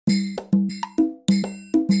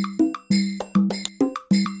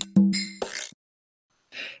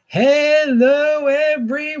Hello,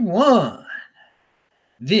 everyone.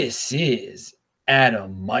 This is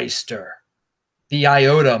Adam Meister, the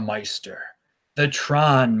Iota Meister, the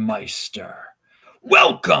Tron Meister.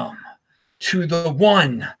 Welcome to the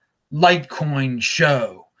One Litecoin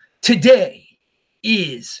Show. Today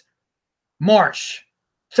is March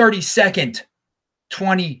 32nd,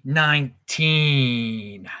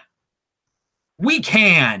 2019. We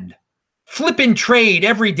can flip and trade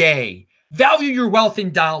every day. Value your wealth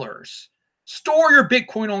in dollars. Store your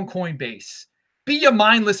Bitcoin on Coinbase. Be a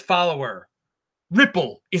mindless follower.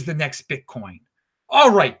 Ripple is the next Bitcoin.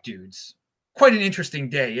 All right, dudes. Quite an interesting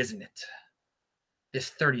day, isn't it?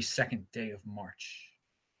 This 32nd day of March.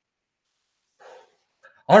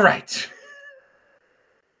 All right.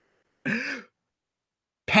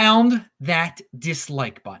 Pound that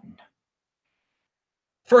dislike button.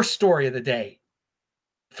 First story of the day.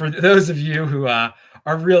 For those of you who are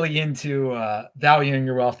really into valuing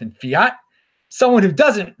your wealth in fiat, someone who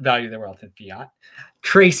doesn't value their wealth in fiat,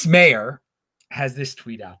 Trace Mayer, has this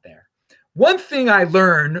tweet out there. One thing I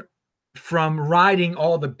learned from riding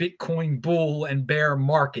all the Bitcoin bull and bear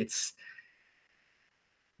markets,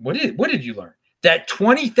 what did you learn? That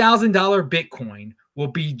 $20,000 Bitcoin will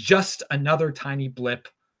be just another tiny blip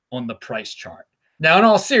on the price chart. Now, in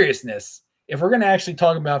all seriousness, if we're going to actually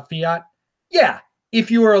talk about fiat, yeah, if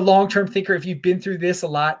you are a long-term thinker, if you've been through this a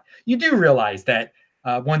lot, you do realize that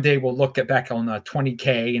one day we'll look back on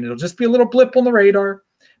 20K and it'll just be a little blip on the radar.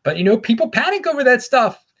 But, people panic over that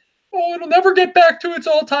stuff. Oh, it'll never get back to its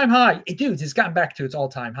all-time high. Dudes, it's gotten back to its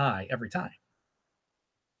all-time high every time.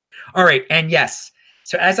 All right. And yes,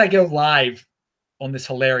 so as I go live on this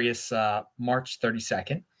hilarious March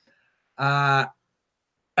 32nd,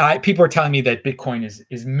 people are telling me that Bitcoin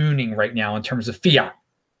is mooning right now in terms of fiat.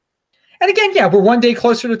 And again, yeah, we're one day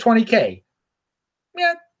closer to 20K.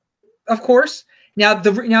 Yeah, of course. Now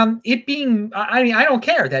it being, I don't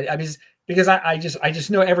care because I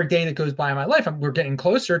just know every day that goes by in my life, we're getting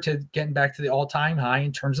closer to getting back to the all-time high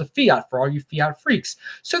in terms of fiat for all you fiat freaks.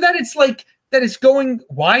 So that it's like that it's going.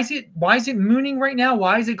 Why is it mooning right now?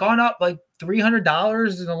 Why has it gone up like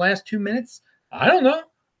 $300 in the last 2 minutes? I don't know.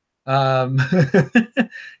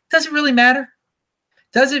 Does it really matter?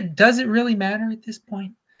 Does it really matter at this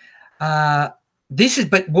point? But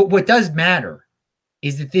what does matter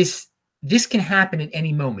is that this can happen at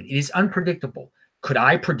any moment. It is unpredictable. Could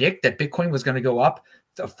I predict that Bitcoin was going to go up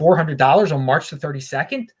to $400 on March the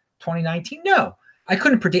 32nd, 2019? No, I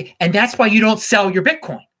couldn't predict. And that's why you don't sell your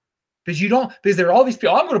Bitcoin because there are all these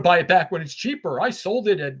people. I'm going to buy it back when it's cheaper. I sold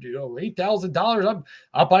it at $8,000.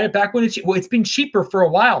 I'll buy it back when it's been cheaper for a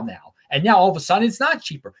while now. And now all of a sudden it's not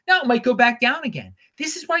cheaper. Now it might go back down again.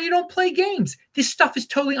 This is why you don't play games. This stuff is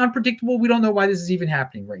totally unpredictable. We don't know why this is even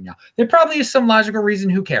happening right now. There probably is some logical reason.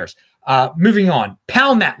 Who cares? Moving on.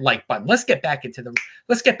 Pound that like button. Let's get back into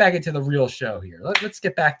the real show here. Let's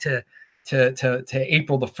get back to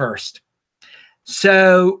April the 1st.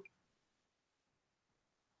 So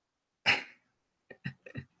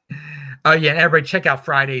oh, yeah, and everybody check out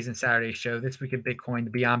Fridays and Saturdays show. This Week in Bitcoin,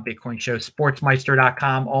 the Beyond Bitcoin show,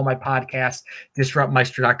 sportsmeister.com, all my podcasts,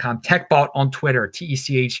 disruptmeister.com, TechBalt on Twitter,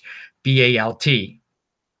 TechBalt.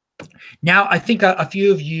 Now, I think a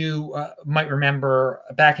few of you might remember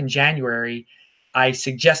back in January, I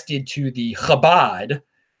suggested to the Chabad,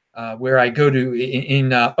 where I go to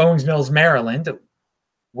in Owings Mills, Maryland,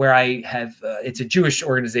 where I have, it's a Jewish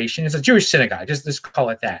organization. It's a Jewish synagogue. Just call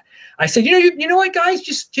it that. I said, you know what, guys,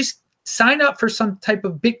 just sign up for some type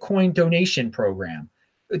of Bitcoin donation program.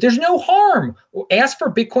 There's no harm. Ask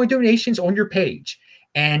for Bitcoin donations on your page.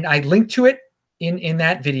 And I linked to it in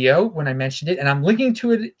that video when I mentioned it, and I'm linking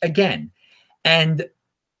to it again. And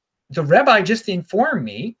the rabbi just informed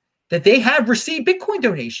me that they have received Bitcoin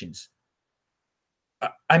donations.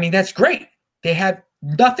 I mean, that's great. They have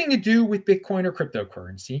nothing to do with Bitcoin or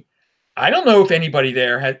cryptocurrency. I don't know if anybody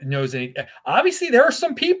there knows any. Obviously, there are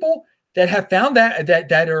some people that have found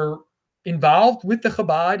that are involved with the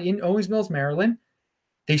Chabad in Owings Mills, Maryland.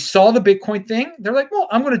 They saw the Bitcoin thing. They're like, well,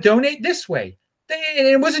 I'm going to donate this way. And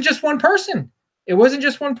it wasn't just one person. It wasn't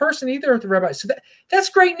just one person either at the rabbi. So that's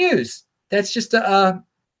great news. That's just a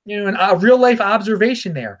real life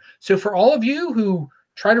observation there. So for all of you who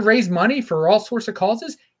try to raise money for all sorts of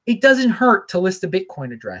causes, it doesn't hurt to list a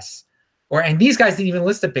Bitcoin address. And these guys didn't even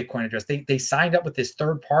list a Bitcoin address. They signed up with this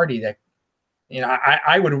third party that,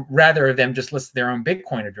 I would rather have them just list their own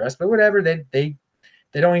Bitcoin address, but whatever. They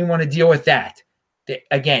don't even want to deal with that.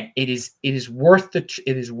 Again, it is worth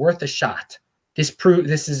a shot.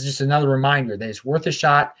 This is just another reminder that it's worth a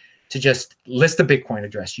shot to just list a Bitcoin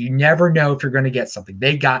address. You never know if you're going to get something.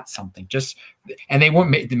 They got something, and they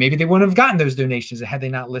wouldn't. Maybe they wouldn't have gotten those donations had they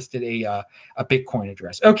not listed a Bitcoin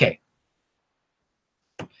address. Okay,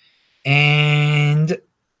 and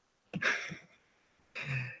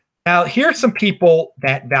now here are some people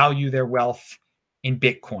that value their wealth in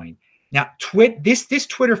Bitcoin. Now, this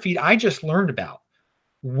Twitter feed I just learned about.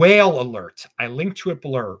 Whale alert. I linked to it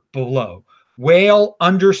below.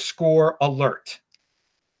 Whale_alert.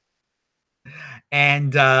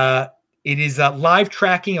 And it is a live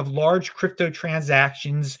tracking of large crypto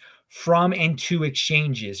transactions from and to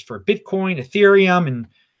exchanges for Bitcoin, Ethereum, and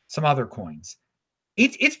some other coins.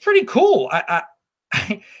 It's pretty cool.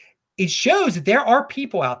 It shows that there are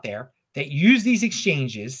people out there that use these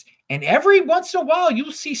exchanges, and every once in a while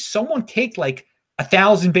you'll see someone take like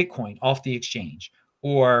 1,000 Bitcoin off the exchange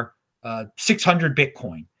or 600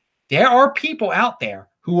 Bitcoin. There are people out there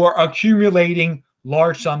who are accumulating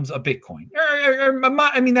large sums of Bitcoin.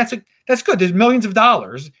 I mean, that's good. There's millions of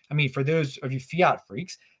dollars. I mean, for those of you fiat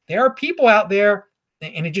freaks, there are people out there,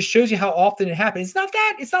 and it just shows you how often it happens.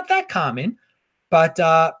 It's not that common, but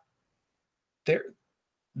the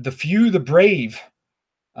few, the brave,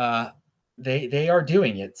 they are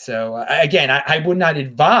doing it. So again, I would not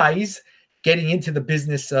advise getting into the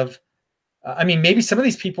business of. I mean, maybe some of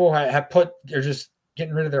these people they're just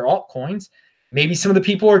getting rid of their altcoins. Maybe some of the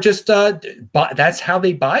people are just that's how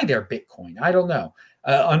they buy their Bitcoin. I don't know.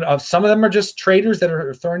 Some of them are just traders that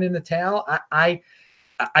are throwing in the towel.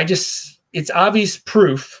 It's obvious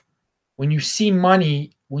proof when you see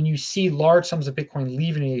money, when you see large sums of Bitcoin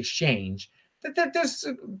leaving the exchange, that there's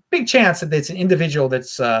a big chance that it's an individual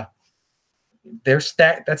that's they're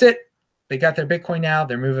stacked. That's it. They got their Bitcoin now.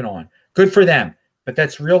 They're moving on. Good for them. But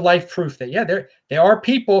that's real life proof that, yeah, there are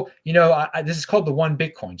people, this is called the One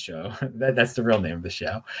Bitcoin Show. That's the real name of the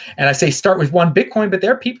show. And I say start with one Bitcoin, but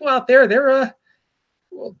there are people out there, they're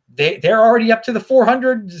already up to the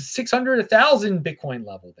 400, 600, 1,000 Bitcoin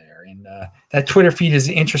level there. And that Twitter feed is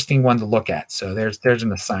an interesting one to look at. So there's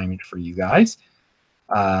an assignment for you guys.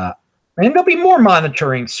 And there'll be more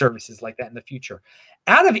monitoring services like that in the future.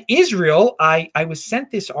 Out of Israel, I was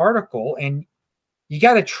sent this article, and you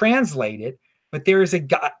got to translate it. But there is a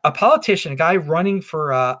politician, a guy running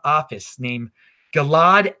for office named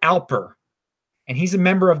Gilad Alper, and he's a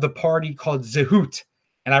member of the party called Zehut.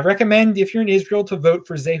 And I recommend, if you're in Israel, to vote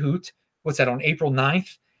for Zehut. What's that, on April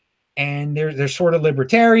 9th? And they're sort of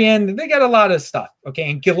libertarian. They got a lot of stuff. Okay,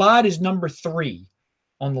 and Gilad is number 3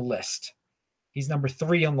 on the list. He's number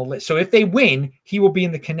 3 on the list. So if they win, he will be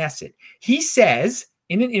in the Knesset. He says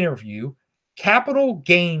in an interview, capital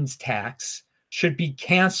gains tax should be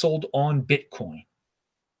canceled on Bitcoin.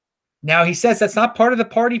 Now, he says that's not part of the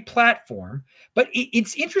party platform, but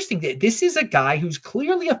it's interesting that this is a guy who's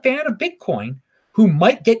clearly a fan of Bitcoin who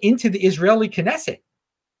might get into the Israeli Knesset.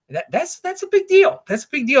 That's a big deal. That's a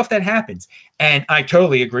big deal if that happens. And I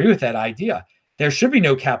totally agree with that idea. There should be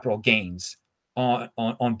no capital gains on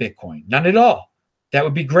Bitcoin. None at all. That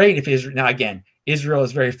would be great if Israel. Now, again, Israel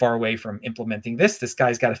is very far away from implementing this. This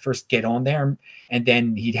guy's got to first get on there, and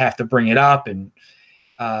then he'd have to bring it up. And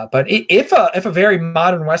but if a very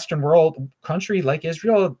modern Western world country like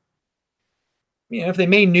Israel, if they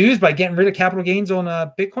made news by getting rid of capital gains on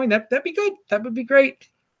Bitcoin, that'd be good. That would be great.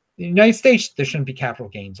 The United States, there shouldn't be capital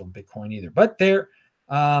gains on Bitcoin either, but there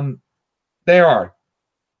are.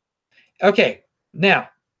 Okay, now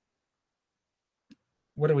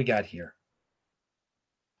what do we got here?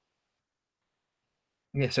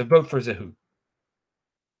 Yeah, so vote for Zehut.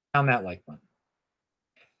 Found that like one.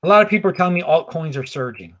 A lot of people are telling me altcoins are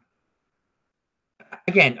surging.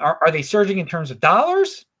 Again, are they surging in terms of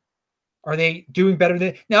dollars? Are they doing better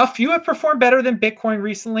than now? A few have performed better than Bitcoin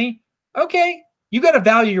recently. Okay, you got to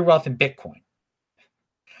value your wealth in Bitcoin.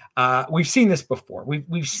 We've seen this before.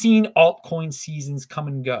 We've seen altcoin seasons come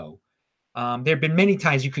and go. There have been many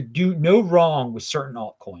times you could do no wrong with certain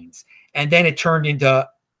altcoins, and then it turned into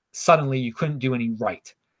suddenly you couldn't do any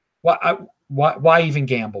right. Why even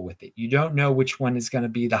gamble with it? You don't know which one is going to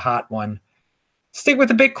be the hot one. Stick with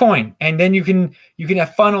the Bitcoin, and then you can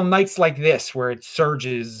have fun on nights like this where it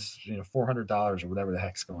surges, $400 or whatever the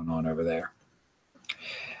heck's going on over there.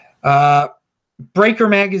 Breaker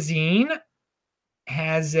Magazine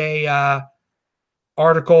has a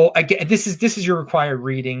article. Again, this is your required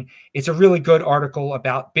reading. It's a really good article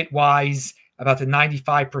about Bitwise, about the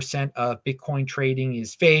 95% of Bitcoin trading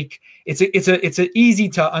is fake. It's an easy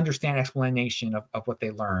to understand explanation of what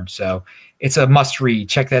they learned. So it's a must read.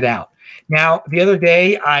 Check that out. Now, the other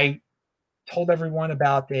day, I told everyone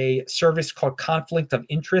about a service called Conflict of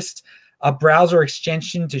Interest, a browser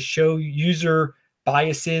extension to show user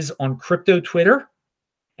biases on crypto Twitter.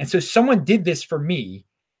 And so someone did this for me,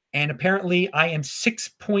 and apparently I am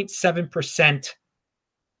 6.7%.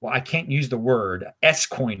 Well, I can't use the word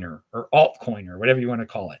S-coiner or altcoiner, whatever you want to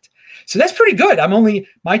call it. So that's pretty good.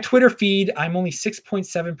 My Twitter feed, I'm only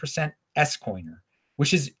 6.7% S-coiner,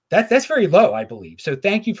 which is, that's very low, I believe. So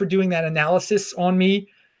thank you for doing that analysis on me,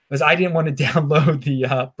 because I didn't want to download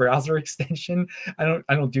the browser extension. I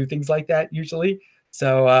don't do things like that usually.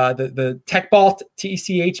 So the TechBalt,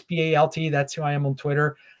 TechBalt, that's who I am on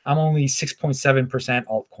Twitter. I'm only 6.7%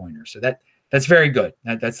 altcoiner. So that's very good.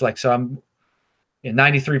 That's like, so I'm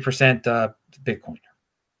 93% Bitcoiner.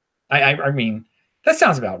 I mean, that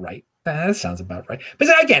sounds about right. That sounds about right. But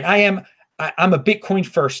again, I'm a Bitcoin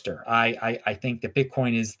firster. I think that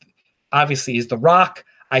Bitcoin is the rock.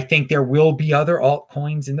 I think there will be other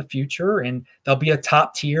altcoins in the future, and there'll be a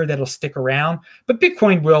top tier that'll stick around. But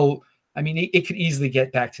Bitcoin will, I mean, it could easily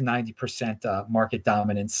get back to 90% market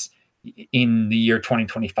dominance in the year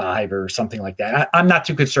 2025 or something like that. I'm not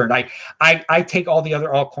too concerned. I take all the other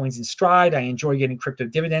altcoins in stride. I enjoy getting crypto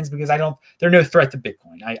dividends because they're no threat to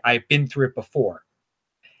Bitcoin. I've been through it before.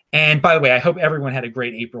 And by the way, I hope everyone had a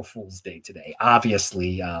great April Fool's Day today.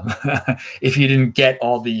 Obviously, if you didn't get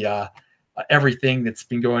all the everything that's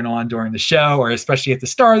been going on during the show, or especially at the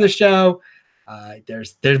start of the show,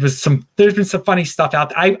 there's been some funny stuff out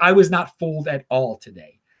there. I was not fooled at all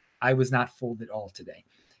today.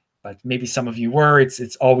 But maybe some of you were.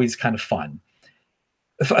 It's always kind of fun.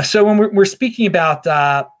 So when we're speaking about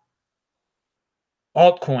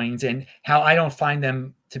altcoins and how I don't find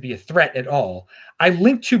them to be a threat at all, I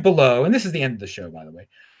linked to below, and this is the end of the show, by the way.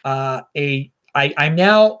 I'm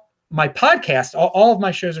now, my podcast, all of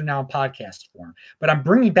my shows are now in podcast form, but I'm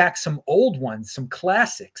bringing back some old ones, some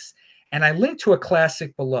classics, and I linked to a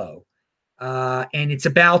classic below. And it's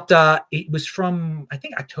about, it was from, I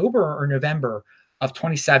think, October or November of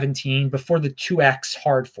 2017, before the 2X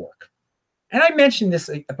hard fork. And I mentioned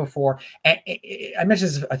this before. I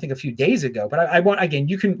mentioned this, I think, a few days ago, but I want, again,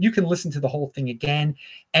 you can listen to the whole thing again,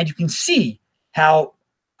 and you can see how,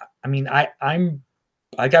 I mean, I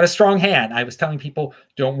got a strong hand. I was telling people,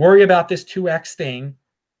 don't worry about this 2X thing.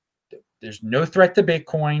 There's no threat to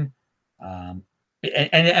Bitcoin.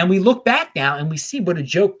 And we look back now and we see what a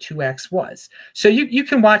joke 2X was. So you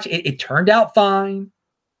can watch it. It turned out fine.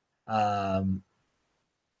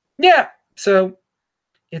 Yeah. So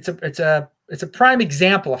it's a prime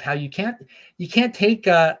example of how you can't take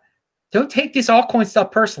don't take this altcoin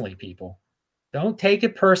stuff personally, people. Don't take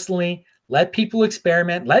it personally. Let people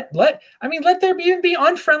experiment. Let there even be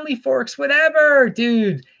unfriendly forks, whatever,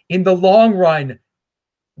 dude. In the long run,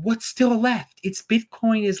 what's still left? It's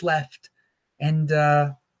Bitcoin is left. And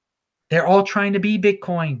they're all trying to be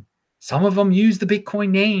Bitcoin. Some of them use the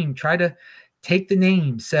Bitcoin name, try to take the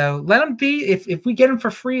name. So let them be. If we get them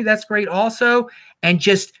for free, that's great also. And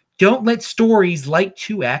just don't let stories like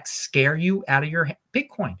 2X scare you out of your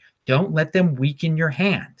Bitcoin. Don't let them weaken your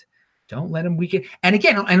hand. Don't let them weaken. And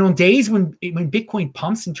again, and on days when Bitcoin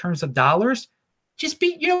pumps in terms of dollars, just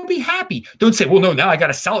be happy. Don't say, well, no, now I got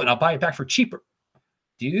to sell it and I'll buy it back for cheaper.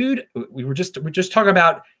 Dude, we're just talking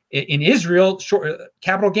about in Israel,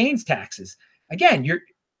 capital gains taxes. Again,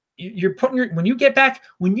 you're putting when you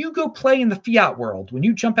go play in the fiat world, when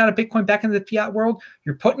you jump out of Bitcoin back into the fiat world,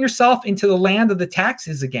 you're putting yourself into the land of the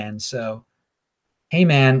taxes again. So, hey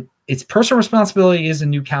man, it's personal responsibility is a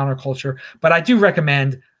new counterculture, but I do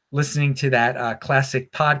recommend listening to that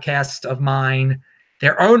classic podcast of mine.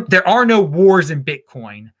 There are no wars in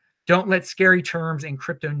Bitcoin. Don't let scary terms and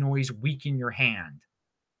crypto noise weaken your hand.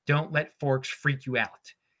 Don't let forks freak you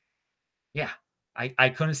out. Yeah, I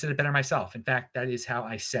couldn't have said it better myself. In fact, that is how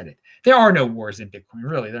I said it. There are no wars in Bitcoin.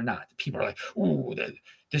 Really, they're not. People are like, "Ooh,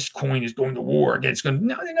 this coin is going to war against."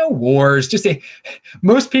 No, there are no wars. Just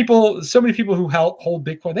most people, so many people who hold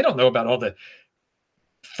Bitcoin, they don't know about all the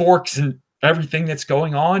forks and everything that's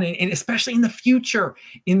going on, and especially in the future.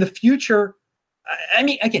 In the future, I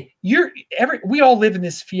mean, again, we all live in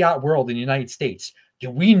this fiat world in the United States.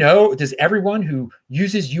 Does everyone who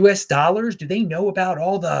uses US dollars, do they know about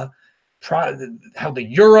all how the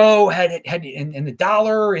euro had and the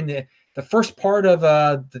dollar in the first part of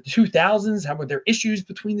the 2000s? How were there issues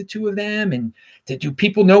between the two of them? And do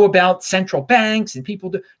people know about central banks? And people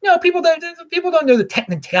don't know the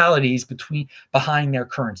technicalities behind their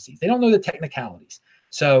currencies. They don't know the technicalities.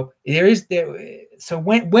 So so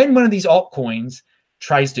when one of these altcoins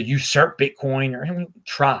tries to usurp Bitcoin,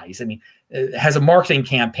 has a marketing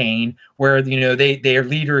campaign where their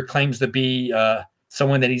leader claims to be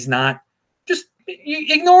someone that he's not, just you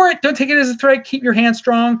ignore it. Don't take it as a threat. Keep your hand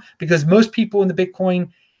strong, because most people in the Bitcoin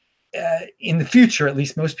in the future, at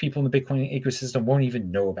least most people in the Bitcoin ecosystem won't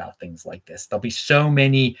even know about things like this. There'll be so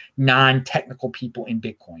many non-technical people in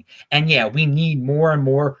Bitcoin. And yeah, we need more and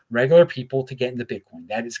more regular people to get into Bitcoin.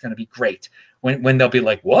 That is going to be great. When they'll be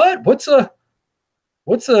like, what? What's a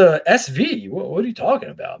SV? What are you talking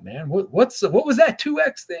about, man? What was that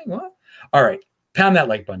 2x thing? What? All right. Pound that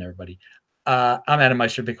like button, everybody. I'm Adam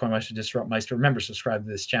Meister, Bitcoin Meister, Disrupt Meister. Remember, subscribe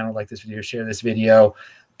to this channel, like this video, share this video,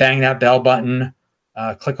 bang that bell button,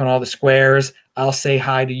 click on all the squares. I'll say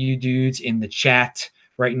hi to you dudes in the chat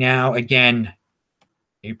right now. Again,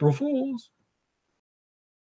 April Fools.